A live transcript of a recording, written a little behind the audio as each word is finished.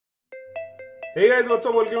Hey guys, what's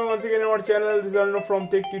up? Welcome once again in our channel. This is Arnav from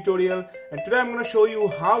Tech Tutorial, and today I'm going to show you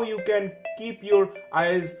how you can keep your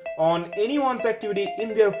eyes on anyone's activity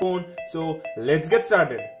in their phone. So let's get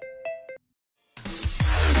started.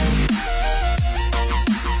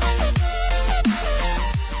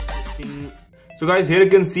 So guys, here you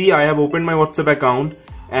can see I have opened my WhatsApp account,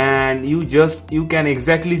 and you can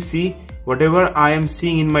exactly see whatever I am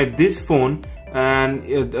seeing in my this phone, and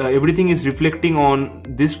everything is reflecting on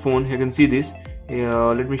this phone. You can see this.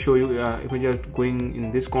 Let me show you. If I just going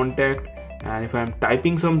in this contact, and if I'm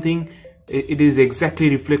typing something, it is exactly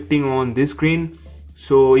reflecting on this screen.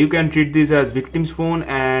 So you can treat this as victim's phone,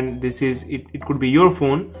 and this is it could be your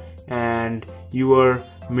phone, and you are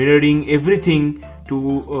mirroring everything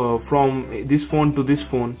to from this phone to this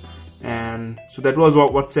phone. And so that was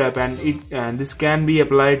WhatsApp, and this can be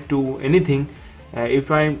applied to anything.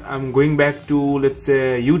 If I'm going back to, let's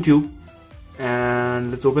say, YouTube,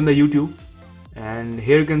 and let's open the YouTube, and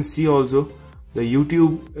here you can see also the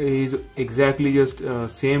YouTube is exactly just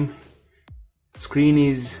same screen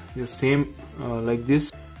is just same like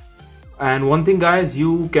this. And one thing guys,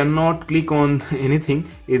 you cannot click on anything.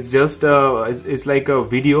 It's just it's like a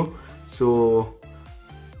video. So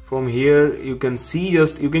from here you can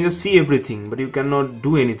just see everything, but you cannot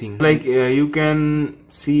do anything. Like you can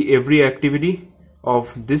see every activity of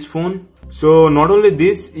this phone. So not only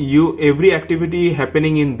this, every activity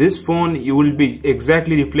happening in this phone, you will be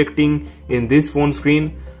exactly reflecting in this phone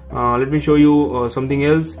screen. Let me show you something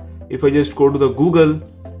else. If I just go to the Google,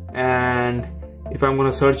 and if I'm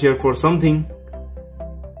gonna search here for something,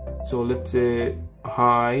 so let's say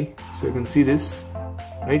hi, so you can see this,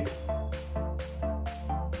 right?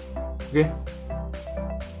 Okay,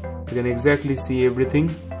 you can exactly see everything.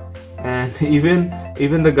 And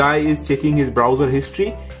even the guy is checking his browser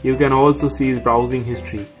history. You can also see his browsing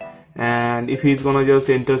history. And if he's gonna just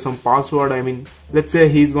enter some password, I mean, let's say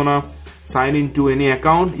he's gonna sign into any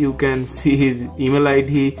account, you can see his email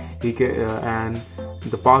ID, and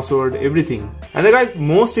the password, everything. And the guys,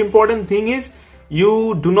 most important thing is,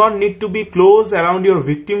 you do not need to be close around your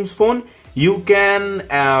victim's phone. You can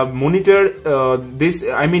monitor this.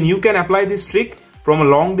 I mean, you can apply this trick from a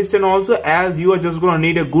long distance also, as you are just gonna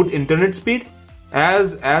need a good internet speed.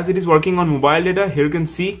 As it is working on mobile data. Here you can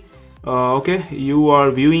see okay, you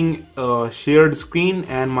are viewing a shared screen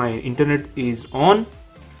and my internet is on.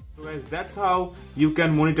 So guys, that's how you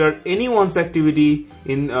can monitor anyone's activity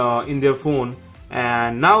in their phone.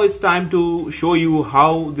 And now it's time to show you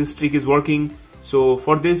how this trick is working. So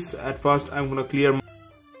for this, at first I'm gonna clear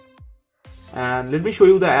and let me show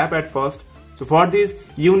you the app at first. So for this,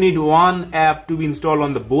 you need one app to be installed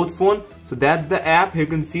on the both phone. So that's the app. You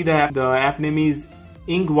can see the app. The app name is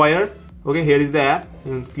Inkwire. Okay, here is the app.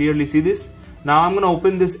 You can clearly see this. Now I'm gonna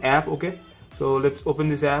open this app. Okay, so let's open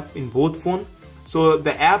this app in both phone. So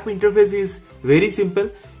the app interface is very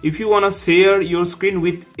simple. If you wanna share your screen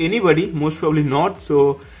with anybody, most probably not.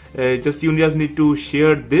 So you just need to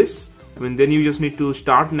share this. I mean, then you just need to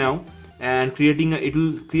start now, and it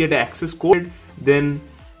will create an access code. Then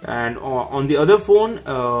and on the other phone,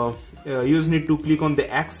 you just need to click on the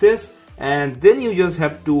access, and then you just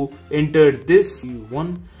have to enter this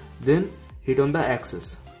one, then hit on the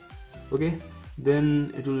access. Okay,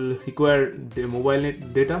 then it will require the mobile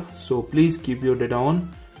net data, so please keep your data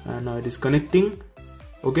on. And now it is connecting.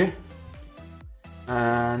 Okay,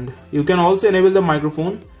 and you can also enable the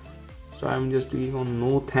microphone. So I'm just clicking on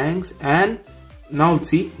no thanks, and now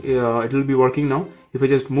see it will be working now. If I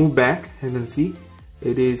just move back, you can see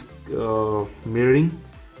it is mirroring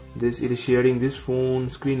this. It is sharing this phone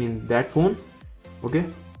screen in that phone. Okay,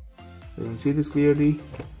 you can see this clearly.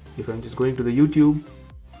 If I'm just going to the YouTube,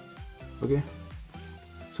 okay,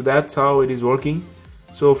 so that's how it is working.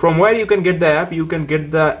 So from where you can get the app, you can get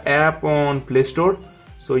the app on Play Store.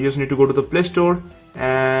 So you just need to go to the Play Store,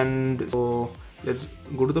 and so let's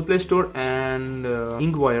go to the Play Store, and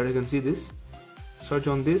Inkwire, you can see this, search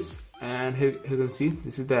on this, and here you can see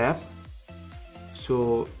this is the app.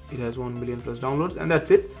 So it has 1 million plus downloads, and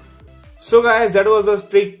that's it. So guys, that was the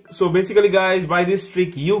trick. So basically guys, by this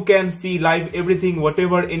trick you can see live everything,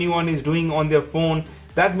 whatever anyone is doing on their phone.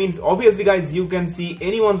 That means obviously guys, you can see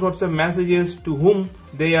anyone's WhatsApp messages, to whom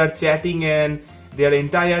they are chatting, and their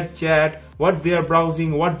entire chat, what they are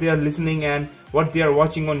browsing, what they are listening, and what they are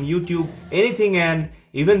watching on YouTube, anything, and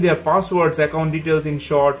even their passwords, account details. In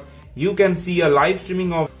short, you can see a live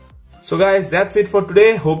streaming of. So guys, that's it for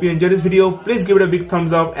today. Hope you enjoyed this video. Please give it a big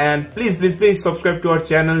thumbs up, and please subscribe to our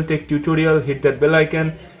channel Tech Tutorial. Hit that bell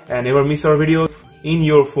icon and never miss our videos in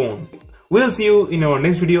your phone. We'll see you in our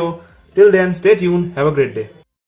next video. Till then, stay tuned. Have a great day.